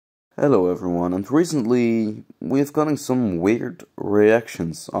Hello everyone, and recently we've gotten some weird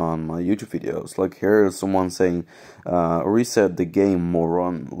reactions on my YouTube videos. Like here is someone saying, reset the game,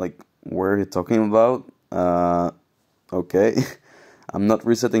 moron. Like, what are you talking about? Okay, I'm not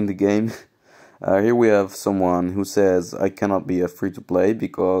resetting the game. Here we have someone who says, I cannot be a free-to-play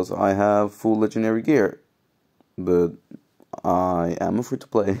because I have full legendary gear. But I am a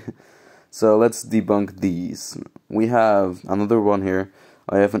free-to-play. So let's debunk these. We have another one here.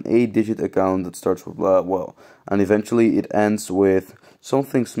 I have an 8-digit account that starts with well, and eventually it ends with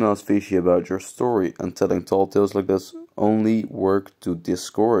something smells fishy about your story, and telling tall tales like this only work to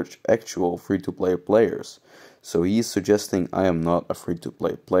discourage actual free-to-play players. So he's suggesting I am not a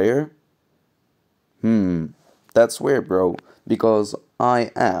free-to-play player? That's weird, bro, because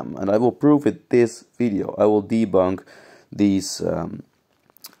I am, and I will prove it this video. I will debunk these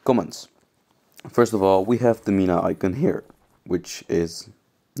comments. First of all, we have the Mina icon here, which is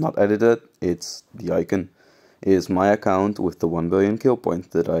not edited, it's the icon. It is my account with the 1 billion kill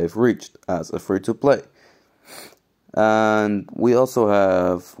point that I have reached as a free-to-play. And we also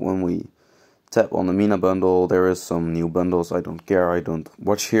have, when we tap on the Mina bundle, there is some new bundles. I don't care, I don't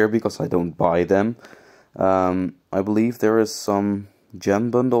watch here because I don't buy them. I believe there is some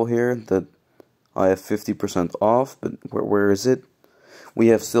gem bundle here that I have 50% off, but where is it? We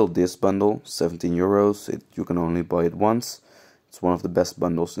have still this bundle, 17 euros. You can only buy it once. It's one of the best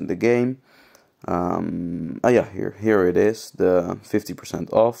bundles in the game. Yeah, here it is, the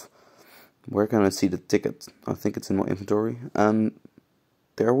 50% off. Where can I see the ticket? I think it's in my inventory. And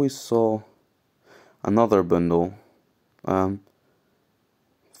there we saw another bundle.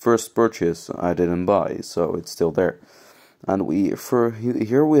 First purchase I didn't buy, so it's still there. And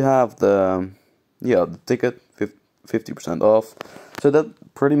here we have the ticket, 50% off. So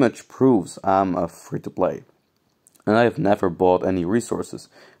that pretty much proves I'm a free-to-play. And I have never bought any resources.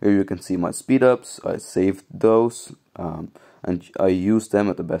 Here you can see my speed ups, I saved those, and I used them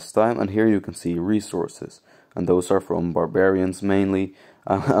at the best time. And here you can see resources, and those are from barbarians mainly.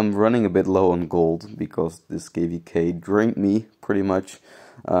 I'm running a bit low on gold because this KVK drained me pretty much.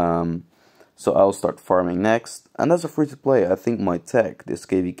 So I'll start farming next. And as a free-to-play, I think my tech, this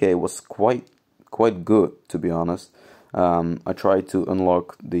KVK, was quite good, to be honest. I tried to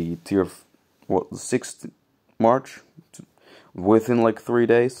unlock the tier 6th March within like 3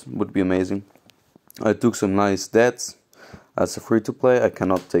 days. Would be amazing. I took some nice deaths as a free-to-play. I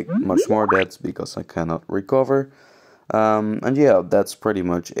cannot take much more deaths because I cannot recover. And yeah, that's pretty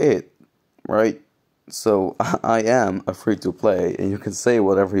much it, right? So I am a free-to-play, and you can say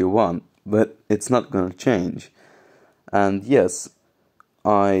whatever you want, but it's not gonna change. And yes,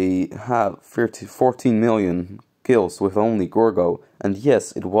 I have 14 million kills with only Gorgo, and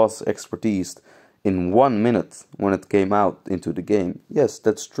yes, it was expertise in 1 minute when it came out into the game. Yes,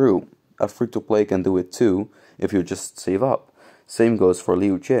 that's true. A free-to-play can do it too if you just save up. Same goes for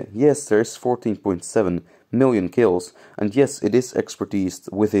Liu Che. Yes, there's 14.7 million kills, and yes, it is expertise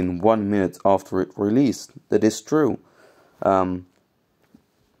within 1 minute after it released. That is true. But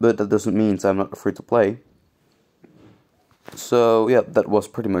that doesn't mean I'm not free-to-play. So yeah, that was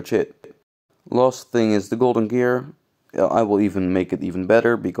pretty much it. Last thing is the golden gear. I will even make it even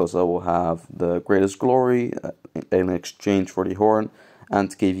better because I will have the greatest glory in exchange for the horn, and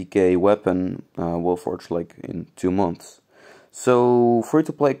KVK weapon will forge like in 2 months. So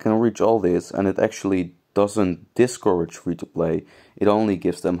free-to-play can reach all this, and it actually doesn't discourage free-to-play. It only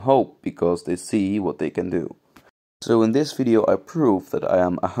gives them hope because they see what they can do. So in this video I prove that I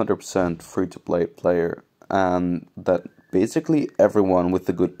am 100% free-to-play player, and that basically everyone with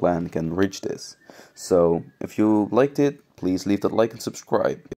a good plan can reach this. So if you liked it, please leave that like and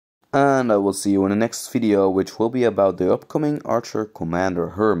subscribe. And I will see you in the next video, which will be about the upcoming Archer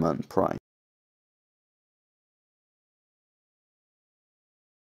Commander Herman Prime.